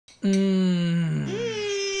Yep.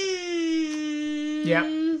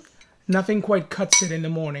 Nothing quite cuts it in the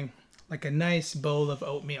morning like a nice bowl of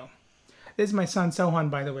oatmeal. This is my son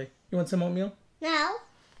Sohan, by the way. You want some oatmeal? No.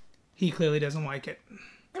 He clearly doesn't like it.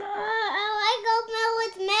 I like oatmeal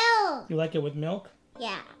with milk. You like it with milk?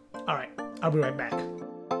 Yeah. All right. I'll be right back.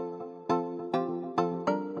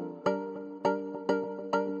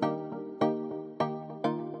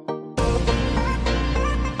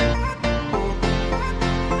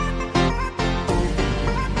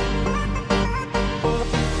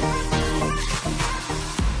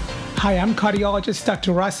 Hi, I'm cardiologist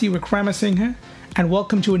Dr. Rasi Wickramasinghe, and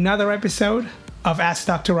welcome to another episode of Ask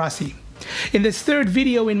Dr. Rasi. In this third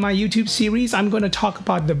video in my YouTube series, I'm going to talk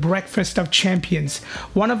about the breakfast of champions,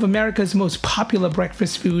 one of America's most popular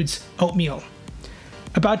breakfast foods, oatmeal.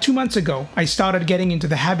 About 2 months ago, I started getting into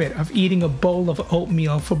the habit of eating a bowl of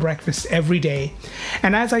oatmeal for breakfast every day.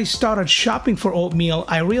 And as I started shopping for oatmeal,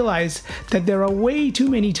 I realized that there are way too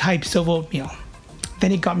many types of oatmeal.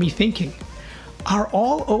 Then it got me thinking. Are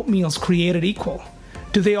all oatmeals created equal?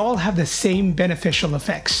 Do they all have the same beneficial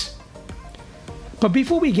effects? But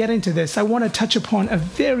before we get into this, I want to touch upon a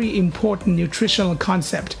very important nutritional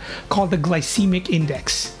concept called the glycemic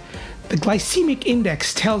index. The glycemic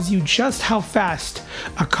index tells you just how fast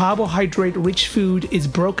a carbohydrate-rich food is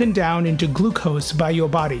broken down into glucose by your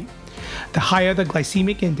body. The higher the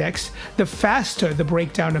glycemic index, the faster the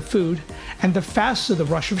breakdown of food, and the faster the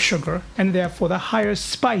rush of sugar, and therefore the higher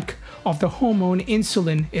spike of the hormone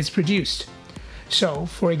insulin is produced. So,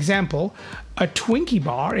 for example, a Twinkie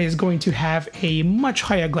bar is going to have a much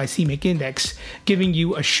higher glycemic index, giving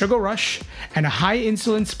you a sugar rush and a high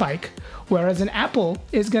insulin spike, whereas an apple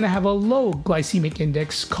is going to have a low glycemic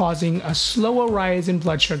index, causing a slower rise in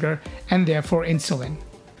blood sugar and therefore insulin.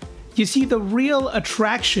 You see, the real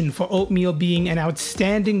attraction for oatmeal being an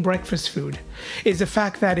outstanding breakfast food is the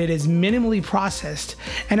fact that it is minimally processed,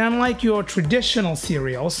 and unlike your traditional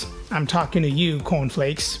cereals, I'm talking to you,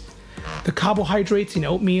 cornflakes, the carbohydrates in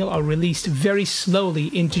oatmeal are released very slowly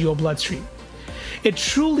into your bloodstream. It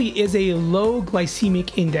truly is a low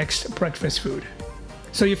glycemic index breakfast food.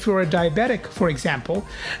 So if you're a diabetic, for example,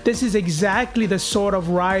 this is exactly the sort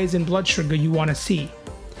of rise in blood sugar you want to see.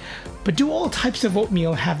 But do all types of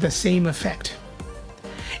oatmeal have the same effect?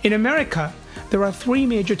 In America, there are 3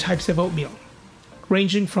 major types of oatmeal,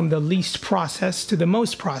 ranging from the least processed to the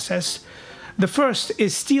most processed. The first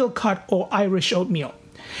is steel cut or Irish oatmeal.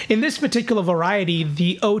 In this particular variety,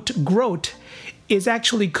 the oat groat is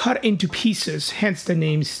actually cut into pieces, hence the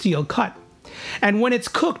name steel cut. And when it's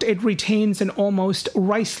cooked, it retains an almost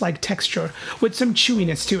rice-like texture with some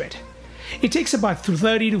chewiness to it. It takes about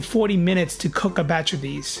 30 to 40 minutes to cook a batch of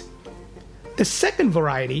these. The second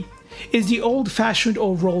variety is the old-fashioned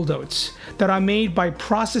or rolled oats that are made by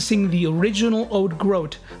processing the original oat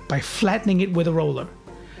groat by flattening it with a roller.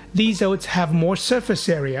 These oats have more surface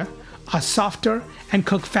area, are softer, and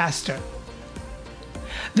cook faster.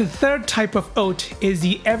 The third type of oat is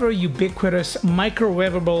the ever ubiquitous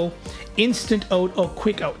microwavable instant oat or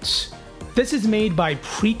quick oats. This is made by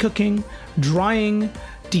pre-cooking, drying,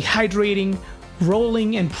 dehydrating,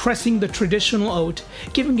 rolling and pressing the traditional oat,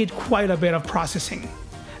 giving it quite a bit of processing.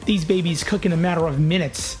 These babies cook in a matter of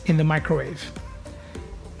minutes in the microwave.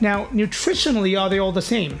 Now, nutritionally, are they all the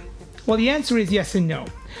same? Well, the answer is yes and no.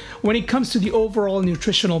 When it comes to the overall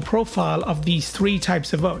nutritional profile of these 3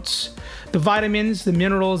 types of oats, the vitamins, the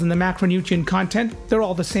minerals, and the macronutrient content, they're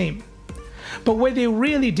all the same. But where they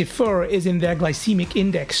really differ is in their glycemic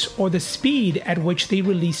index, or the speed at which they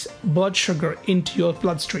release blood sugar into your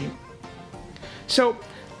bloodstream. So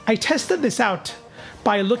I tested this out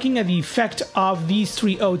by looking at the effect of these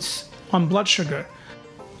 3 oats on blood sugar.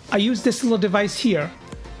 I used this little device here,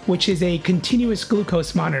 which is a continuous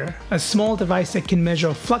glucose monitor, a small device that can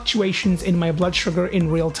measure fluctuations in my blood sugar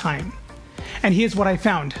in real time. And here's what I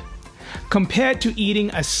found. Compared to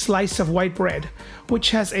eating a slice of white bread,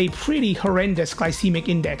 which has a pretty horrendous glycemic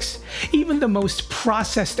index, even the most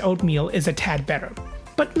processed oatmeal is a tad better,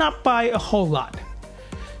 but not by a whole lot.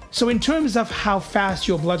 So in terms of how fast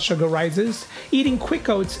your blood sugar rises, eating quick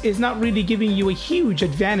oats is not really giving you a huge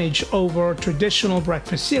advantage over traditional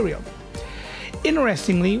breakfast cereal.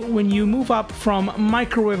 Interestingly, when you move up from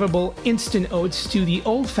microwavable instant oats to the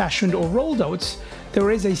old-fashioned or rolled oats,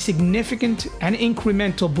 there is a significant and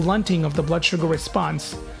incremental blunting of the blood sugar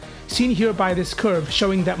response, seen here by this curve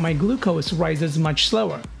showing that my glucose rises much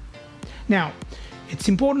slower. Now, it's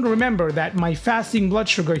important to remember that my fasting blood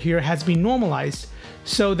sugar here has been normalized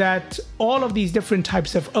so that all of these different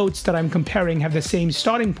types of oats that I'm comparing have the same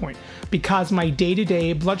starting point, because my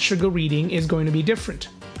day-to-day blood sugar reading is going to be different.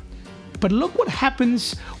 But look what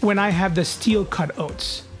happens when I have the steel cut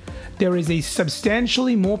oats. there is a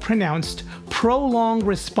substantially more pronounced, prolonged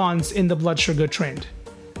response in the blood sugar trend.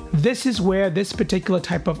 This is where this particular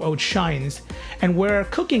type of oat shines, and where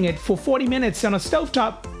cooking it for 40 minutes on a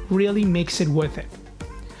stovetop really makes it worth it.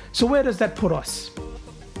 So where does that put us?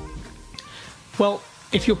 Well,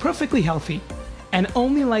 if you're perfectly healthy and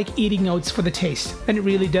only like eating oats for the taste, then it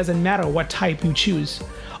really doesn't matter what type you choose.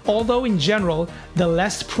 Although in general, the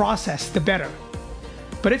less processed, the better.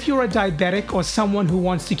 But if you're a diabetic or someone who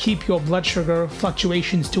wants to keep your blood sugar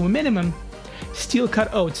fluctuations to a minimum,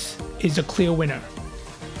 steel-cut oats is a clear winner.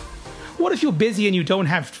 What if you're busy and you don't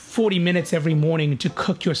have 40 minutes every morning to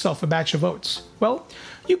cook yourself a batch of oats? Well,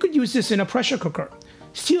 you could use this in a pressure cooker.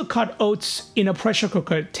 Steel-cut oats in a pressure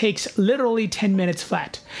cooker takes literally 10 minutes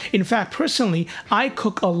flat. In fact, personally, I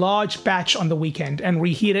cook a large batch on the weekend and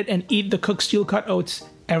reheat it and eat the cooked steel-cut oats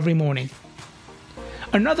every morning.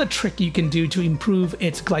 Another trick you can do to improve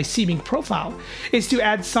its glycemic profile is to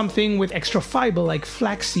add something with extra fiber like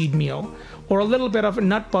flaxseed meal, or a little bit of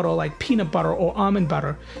nut butter like peanut butter or almond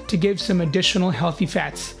butter to give some additional healthy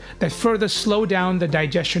fats that further slow down the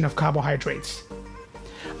digestion of carbohydrates.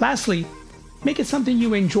 Lastly, make it something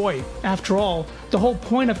you enjoy. After all, the whole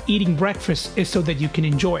point of eating breakfast is so that you can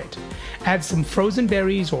enjoy it. Add some frozen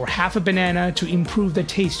berries or half a banana to improve the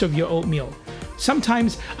taste of your oatmeal.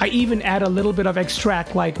 Sometimes I even add a little bit of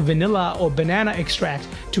extract like vanilla or banana extract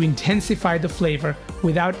to intensify the flavor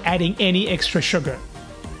without adding any extra sugar.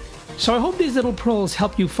 So I hope these little pearls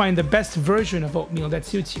help you find the best version of oatmeal that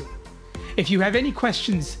suits you. If you have any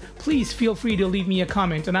questions, please feel free to leave me a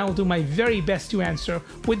comment and I will do my very best to answer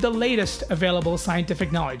with the latest available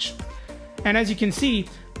scientific knowledge. And as you can see,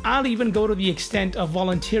 I'll even go to the extent of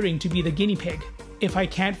volunteering to be the guinea pig if I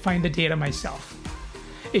can't find the data myself.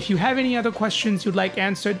 If you have any other questions you'd like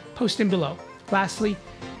answered, post them below. Lastly,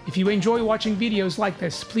 if you enjoy watching videos like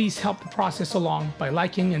this, please help the process along by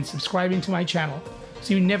liking and subscribing to my channel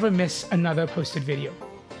so you never miss another posted video.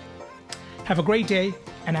 Have a great day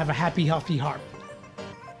and have a happy, healthy heart.